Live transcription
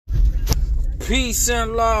Peace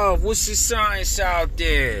and love. What's the science out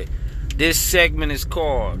there? This segment is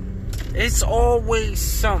called It's Always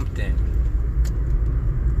Something.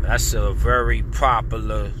 That's a very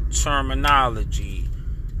popular terminology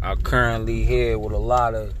I currently hear with a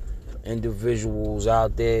lot of individuals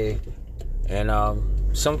out there. And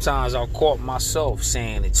sometimes I caught myself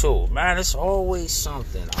saying it too. Man, it's always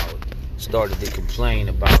something. I started to complain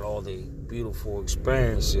about all the beautiful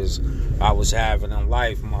experiences I was having in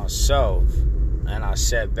life myself. And I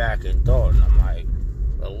sat back and thought, and I'm like,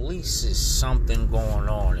 at least there's something going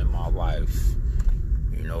on in my life.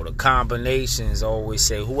 You know, the combinations, I always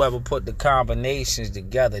say, whoever put the combinations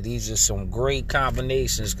together, these are some great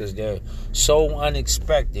combinations because they're so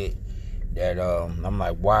unexpected that I'm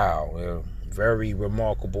like, wow, they're very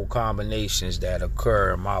remarkable combinations that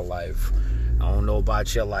occur in my life. I don't know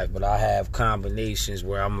about your life, but I have combinations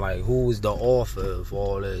where I'm like, who is the author of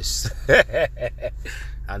all this?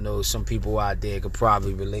 I know some people out there could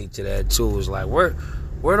probably relate to that too. It's like, where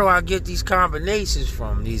do I get these combinations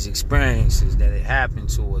from? These experiences that it happened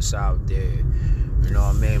to us out there. You know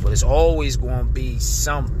what I mean? But it's always going to be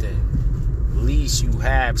something. At least you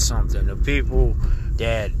have something. The people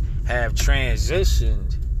that have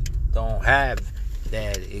transitioned don't have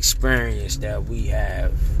that experience that we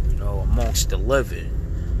have, you know, amongst the living.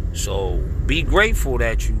 So be grateful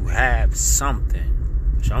that you have something.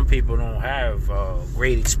 Some people don't have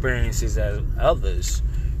great experiences as others.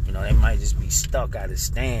 You know, they might just be stuck at a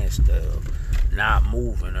standstill, not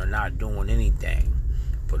moving or not doing anything.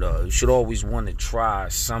 But you should always want to try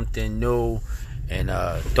something new. And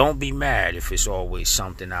don't be mad if it's always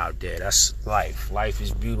something out there. That's life. Life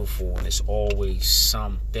is beautiful and it's always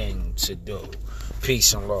something to do.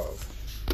 Peace and love.